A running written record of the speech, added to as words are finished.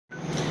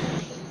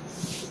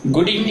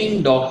Good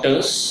evening,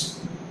 doctors.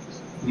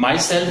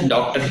 Myself,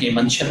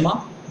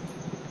 Dr.hemant,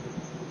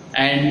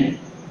 and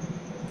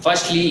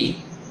firstly,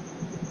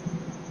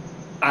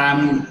 I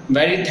am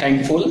very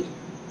thankful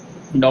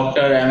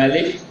Dr.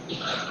 Emily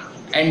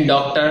and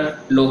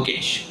Dr.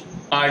 Lokesh,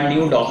 our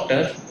new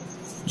doctor,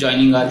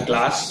 joining our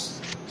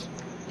class,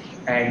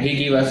 and he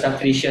gave us a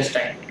precious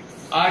time.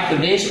 Our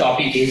today's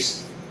topic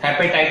is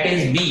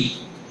hepatitis B.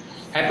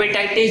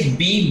 Hepatitis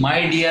B,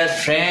 my dear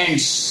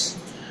friends,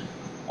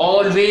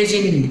 always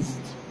in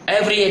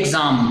every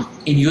exam,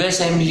 in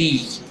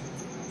USMLE,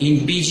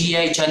 in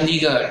PGI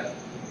Chandigarh,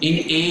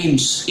 in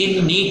AIMS,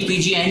 in NEET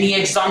PG, any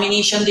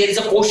examination, there is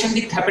a question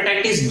with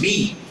hepatitis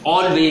B.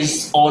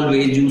 Always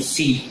you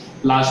see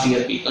last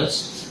 5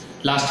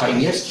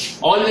 years,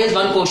 always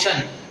one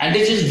question, and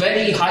this is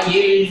very high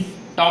yield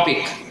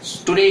topic.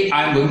 Today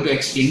I am going to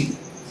explain.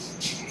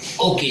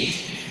 Okay,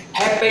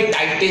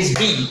 hepatitis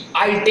B.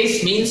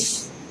 Itis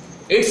means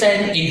it's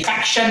an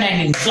infection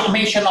and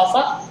inflammation of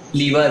a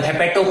liver.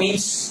 Hepato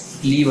means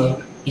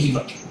liver.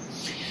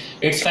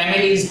 Its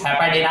family is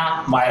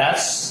Hepatitis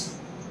virus.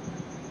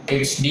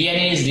 Its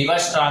DNA is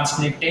reverse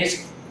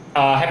transcriptase.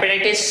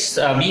 Hepatitis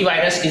B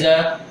virus is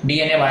a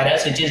DNA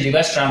virus which is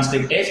reverse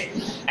transcriptase,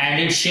 and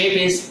its shape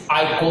is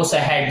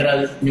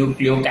icosahedral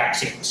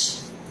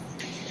nucleocapsids.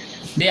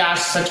 They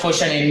ask such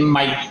question in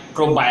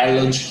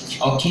microbiology.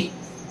 Okay,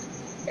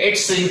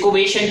 its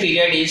incubation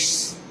period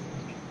is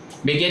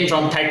begin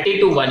from 30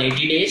 to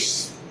 180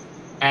 days,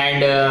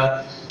 and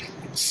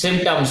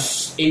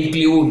symptoms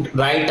include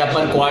right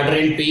upper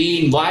quadrant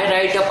pain. Why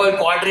right upper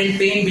quadrant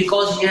pain?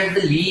 Because we have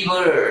the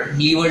liver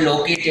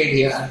located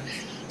here.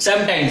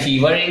 Sometimes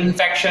fever,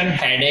 infection,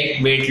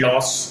 headache, weight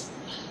loss,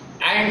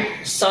 and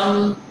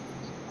some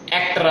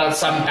ectoral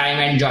sometime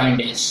and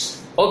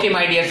jaundice. Okay,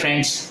 my dear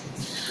friends,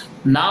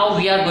 now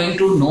we are going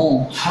to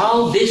know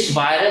how this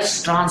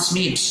virus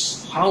transmits.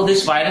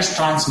 This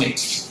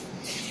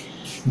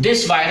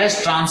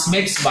virus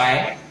transmits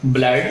by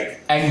blood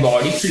and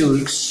body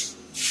fluids,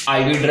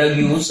 IV drug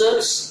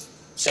users,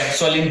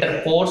 sexual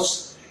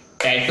intercourse,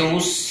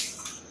 tattoos,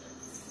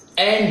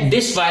 and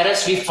this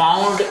virus we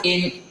found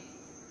in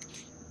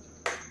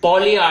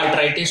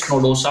polyarthritis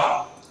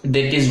nodosa,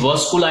 that is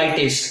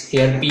vasculitis.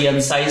 Here P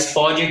size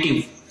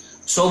positive.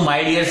 So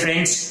my dear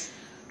friends,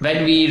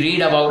 when we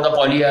read about the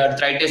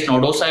polyarthritis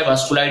nodosa,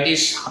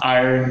 vasculitis,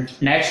 our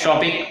next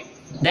topic,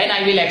 then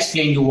I will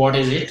explain you what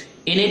is it.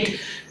 In it,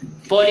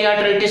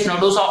 polyarthritis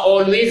nodosa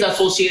always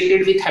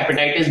associated with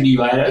hepatitis B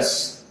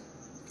virus,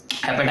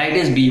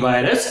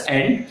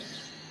 and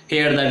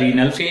here the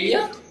renal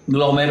failure,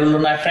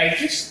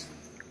 glomerulonephritis.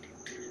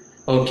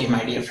 Okay,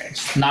 my dear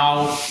friends,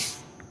 now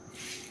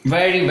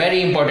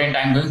very important,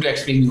 I am going to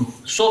explain you.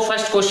 So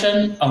first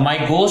question my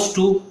goes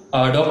to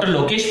Dr.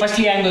 Lokesh.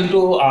 Firstly, I am going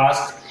to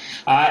ask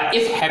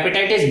if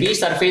hepatitis B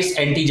surface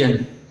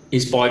antigen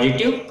is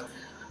positive.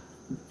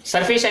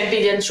 Surface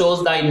antigen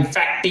shows the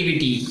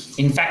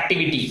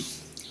infectivity,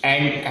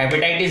 and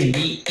hepatitis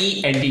B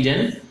E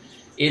antigen,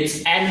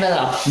 its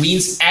envelope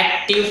means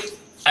active,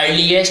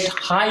 earliest,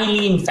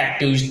 highly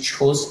infective,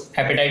 shows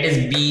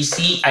hepatitis B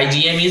C.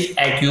 IgM is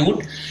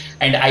acute,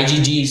 and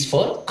IgG is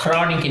for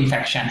chronic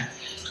infection.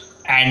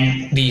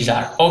 And these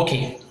are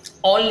okay.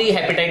 Only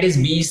hepatitis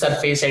B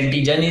surface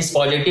antigen is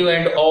positive,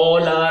 and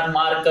all our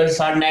markers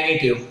are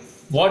negative.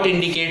 What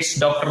indicates,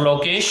 Dr.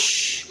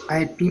 Lokesh?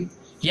 IP.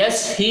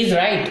 Yes, he is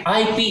right.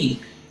 IP.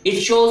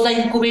 It shows the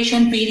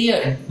incubation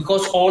period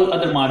because all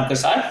other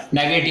markers are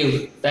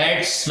negative.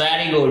 That's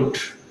very good.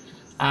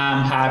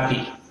 I'm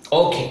happy.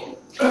 Okay.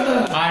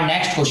 Our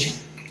next question.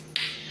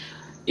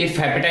 If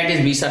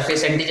hepatitis B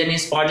surface antigen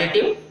is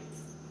positive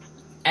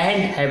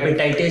and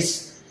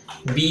hepatitis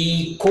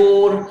B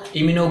core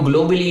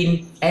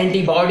immunoglobulin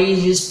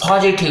antibodies is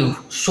positive,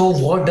 so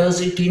what does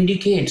it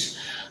indicate?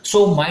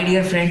 So my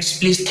dear friends,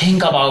 please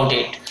think about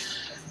it.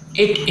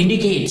 It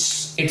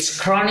indicates its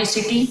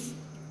chronicity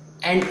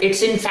and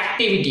its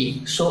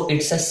infectivity. So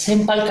it's a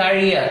simple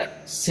carrier,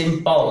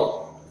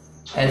 simple,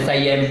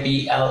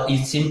 SIMPLE,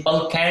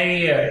 simple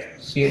carrier,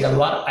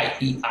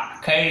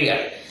 CWIER,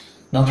 carrier.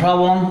 No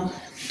problem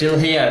till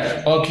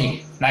here.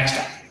 Okay, next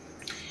time.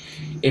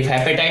 If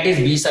hepatitis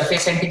B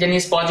surface antigen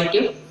is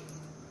positive,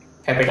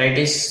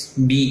 hepatitis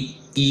B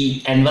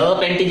E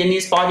envelope antigen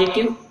is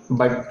positive,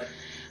 but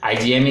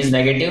IgM is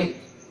negative,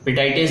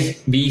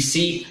 hepatitis B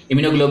C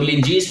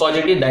immunoglobulin G is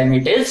positive, then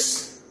it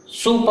is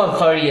super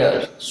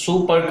carrier.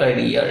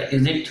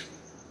 Is it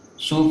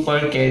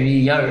super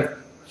carrier?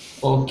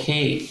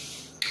 Okay.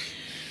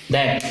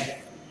 Then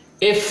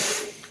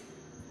if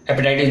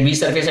hepatitis B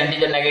surface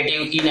antigen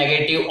negative, E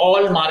negative,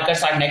 all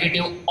markers are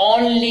negative,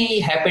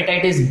 only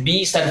hepatitis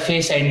B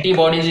surface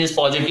antibodies is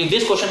positive.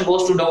 This question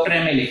goes to Dr.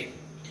 Emily.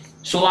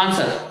 So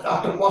answer.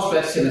 After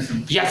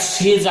post-vaccination. Yes,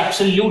 he is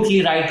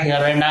absolutely right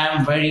here, and I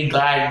am very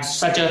glad.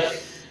 Such a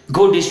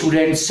good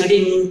student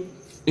sitting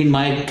in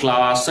my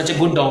class, such a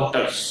good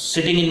doctor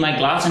sitting in my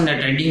class and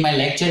attending my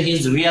lecture. He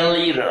is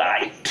really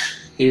right.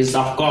 He is,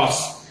 of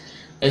course.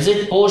 Is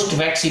it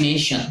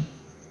post-vaccination?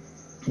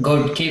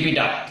 Good, keep it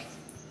up.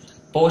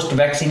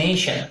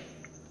 Post-vaccination.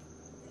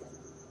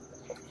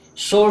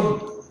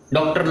 So,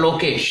 Dr.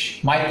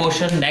 Lokesh, my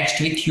question next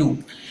with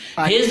you.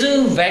 His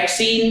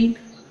vaccine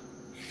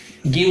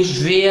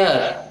gives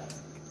where?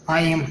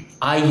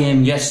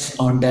 IM, yes,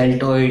 on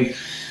deltoid.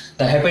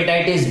 The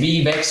hepatitis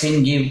B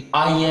vaccine give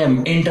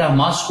IM,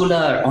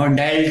 intramuscular, on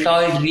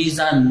deltoid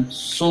region.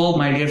 So,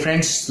 my dear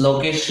friends,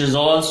 Lokesh is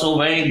also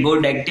very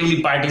good,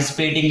 actively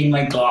participating in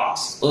my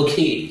class.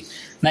 Okay,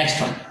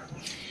 next one.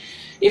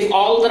 If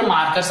all the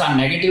markers are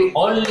negative,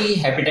 only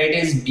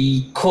hepatitis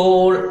B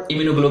core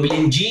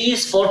immunoglobulin G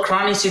is for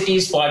chronicity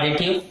is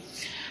positive,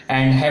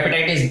 and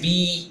hepatitis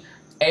B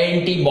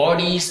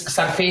antibodies,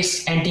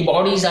 surface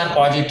antibodies are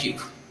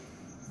positive.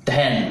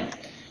 Then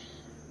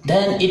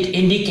it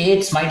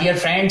indicates, my dear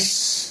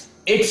friends,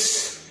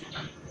 it's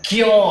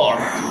cure.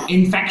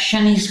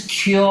 Infection is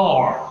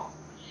cure.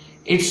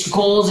 It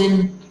goes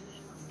in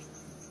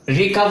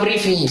recovery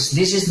phase.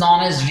 This is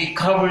known as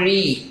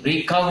recovery.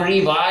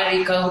 Why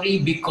recovery?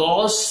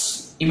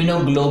 Because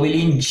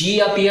immunoglobulin G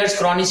appears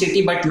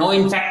chronicity but no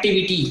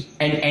infectivity,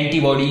 and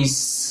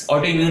antibodies,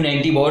 autoimmune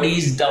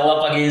antibodies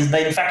develop against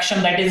the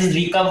infection. That is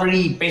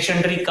recovery.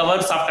 Patient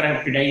recovers after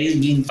hepatitis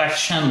B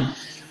infection.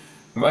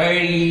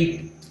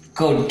 Very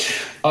good.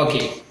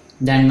 Okay,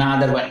 then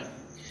another one.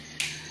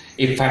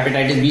 If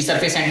hepatitis B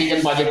surface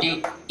antigen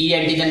positive, E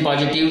antigen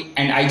positive,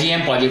 and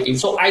IgM positive.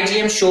 So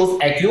IgM shows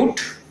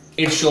acute,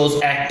 it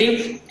shows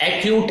active,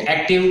 acute,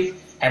 active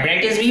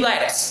hepatitis B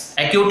virus,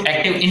 acute,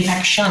 active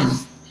infection,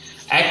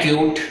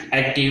 acute,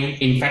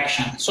 active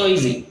infection. So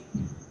easy.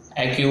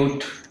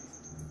 Acute,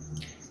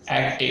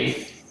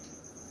 active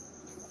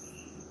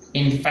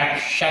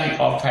infection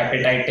of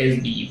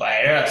hepatitis B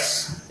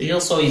virus. It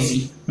is so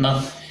easy.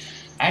 No.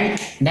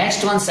 And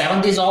next one,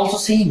 7th is also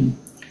same.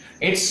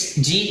 It's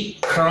G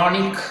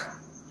chronic,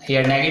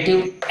 here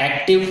negative,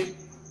 active,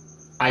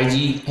 Ig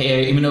here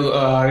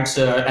it's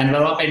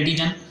envelope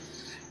antigen,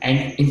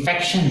 and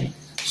infection.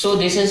 So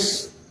this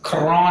is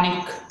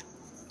chronic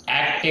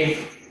active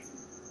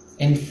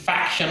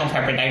infection of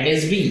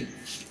hepatitis B.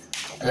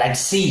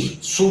 Let's see,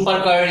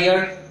 super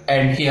carrier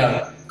and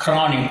here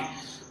chronic.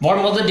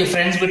 What was the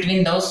difference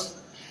between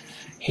those?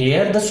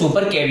 Here the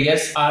super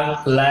carriers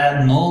are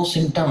no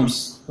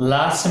symptoms,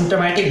 less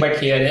symptomatic, but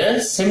here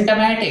is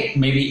symptomatic,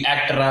 maybe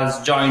actors,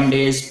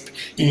 jaundice,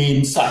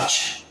 in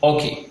such.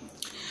 Okay,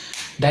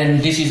 then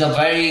this is a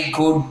very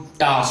good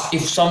task.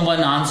 If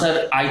someone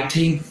answer, I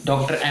think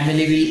Dr.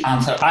 Emily will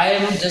answer. I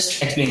am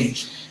just explaining.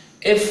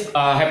 If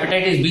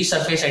hepatitis B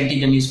surface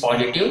antigen is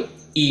positive,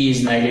 E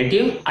is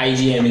negative,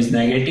 IgM is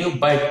negative,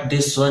 but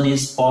this one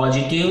is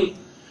positive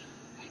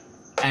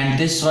and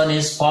this one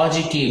is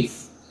positive,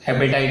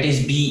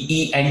 hepatitis B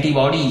E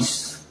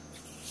antibodies,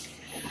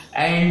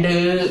 and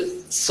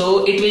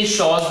so it will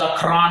show the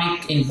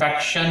chronic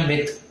infection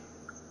with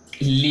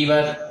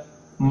liver,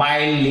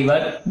 mild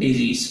liver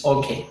disease.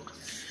 Okay,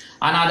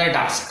 another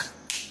task.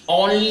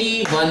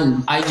 Only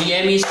one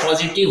IgM is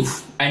positive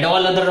and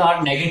all others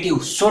are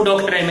negative. So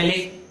Dr.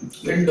 Emily,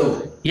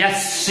 Window.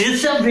 yes,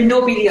 it's a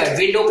window period.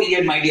 Window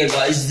period, my dear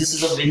guys. This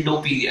is a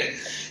window period.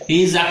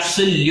 He is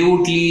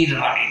absolutely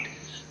right.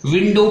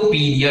 Window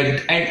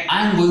period, and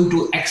I'm going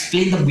to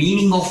explain the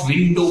meaning of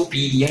window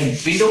period.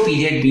 Window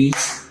period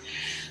means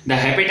the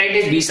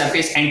hepatitis B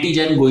surface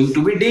antigen going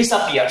to be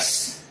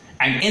disappears,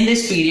 and in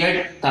this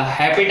period the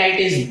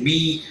hepatitis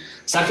B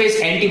surface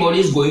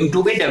antibody is going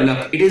to be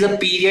developed. It is a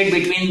period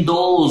between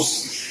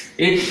those.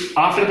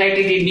 After that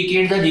it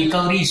indicates the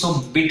recovery. So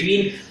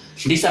between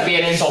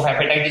disappearance of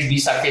hepatitis B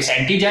surface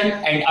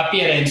antigen and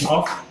appearance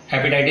of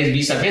hepatitis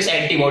B surface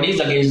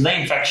antibodies against the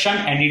infection,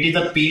 and it is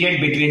a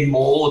period between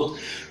both.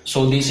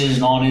 So this is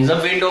known as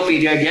a window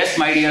period. Yes,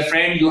 my dear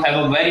friend, you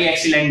have a very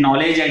excellent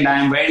knowledge and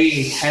I am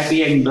very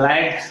happy and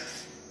glad.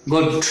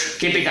 Good,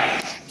 keep it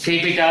up.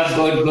 Keep it up,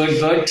 good, good,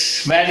 good.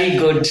 Very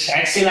good,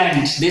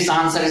 excellent. This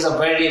answer is a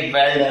very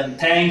well done.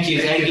 Thank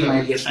you,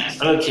 my dear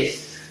friend. Okay,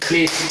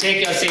 please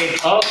take your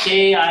seat.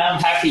 Okay, I am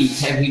happy.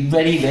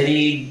 Very,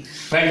 very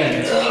well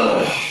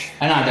done.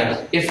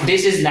 Another, if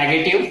this is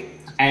negative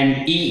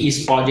and E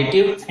is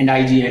positive and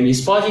IgM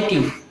is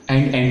positive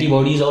and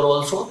antibodies are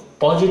also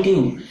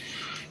positive,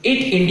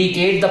 it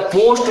indicates the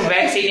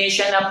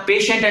post-vaccination a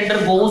patient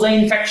undergoes an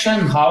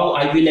infection. How?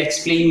 I will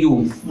explain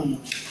you.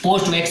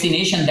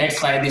 Post-vaccination, that's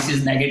why this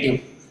is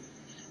negative.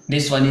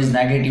 This one is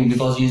negative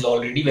because he is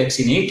already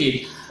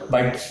vaccinated,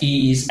 but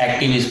he is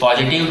active is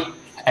positive,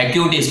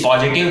 acute is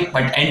positive,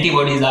 but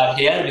antibodies are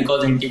here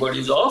because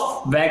antibodies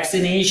of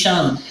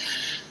vaccination.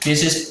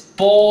 This is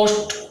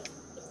post-vaccine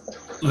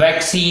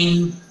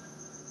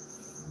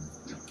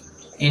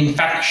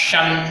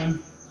infection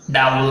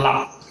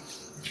develop.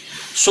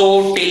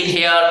 So till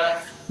here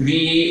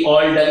we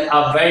all done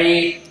a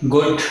very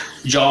good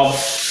job,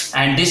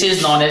 and this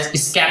is known as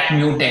escape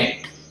mutant.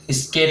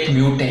 Escape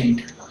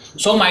mutant.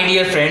 So my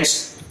dear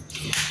friends,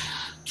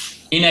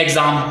 in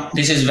exam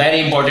this is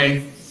very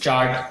important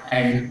chart,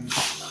 and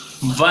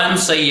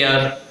once a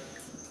year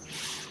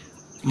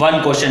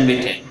one question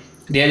with him.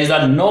 There is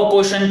a no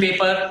question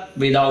paper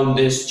without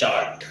this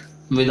chart,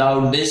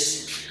 without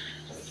this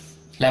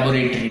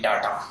laboratory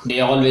data. They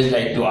always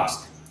like to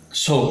ask.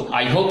 So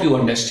I hope you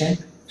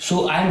understand.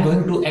 So I am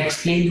going to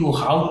explain you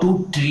how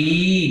to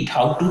treat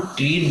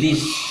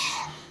this.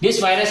 This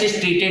virus is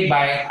treated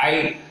by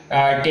I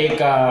take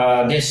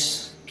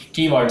this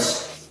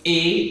keywords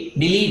a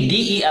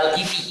delete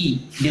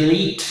delete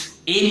delete.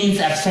 A means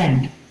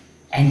absent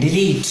and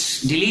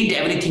delete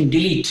everything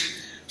delete.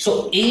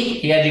 So A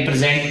here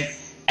represent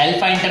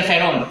alpha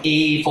interferon,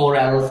 A for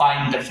alpha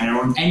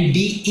interferon, and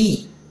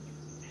DE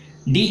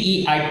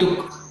I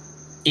took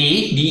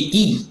A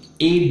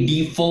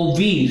D for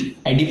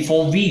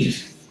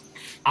adifovir.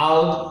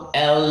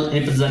 L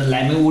represent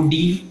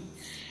lamivudine,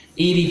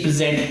 E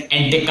represent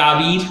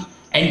entecavir,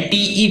 and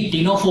TE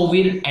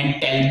tenofovir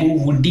and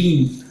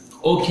telbuvudine.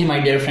 Okay, my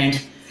dear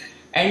friends,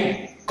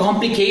 and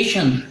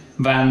complication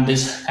when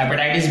this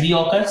hepatitis B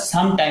occurs,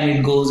 sometimes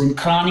it goes in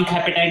chronic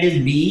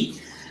hepatitis B.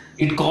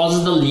 It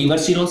causes the liver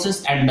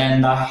cirrhosis and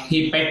then the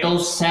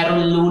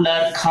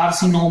hepatocellular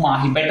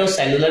carcinoma,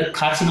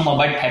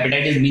 but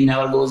hepatitis B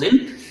never goes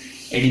in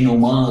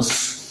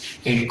adenomas.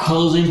 It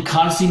goes in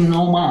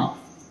carcinoma.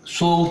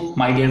 So,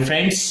 my dear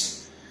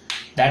friends,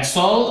 that's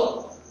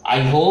all. I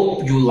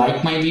hope you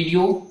like my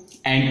video,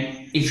 and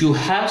if you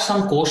have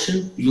some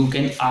question, you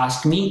can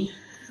ask me.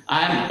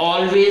 I am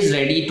always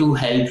ready to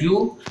help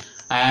you.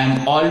 I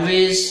am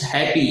always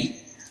happy.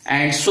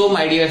 And so,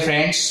 my dear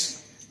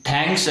friends,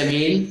 thanks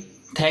again.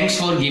 Thanks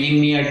for giving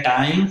me a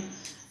time.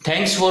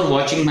 Thanks for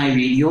watching my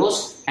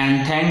videos,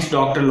 and thanks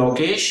Dr.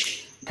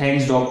 Lokesh.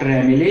 Thanks Dr.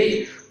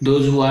 Emily,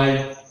 those who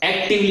are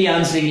actively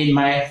answering in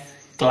my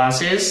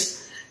classes.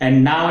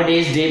 And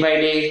nowadays, day by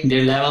day,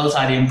 their levels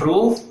are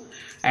improved.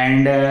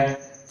 And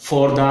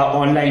for the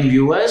online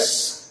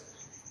viewers,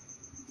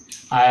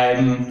 I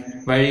am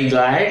very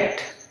glad,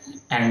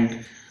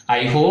 and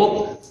I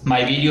hope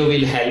my video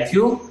will help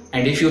you.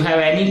 And if you have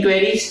any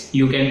queries,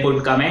 you can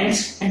put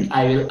comments and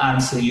I will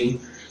answer you.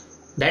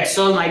 That's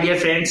all, my dear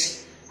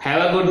friends.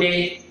 Have a good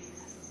day.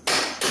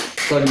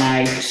 Good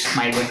night,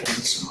 my dear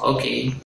friends. Okay.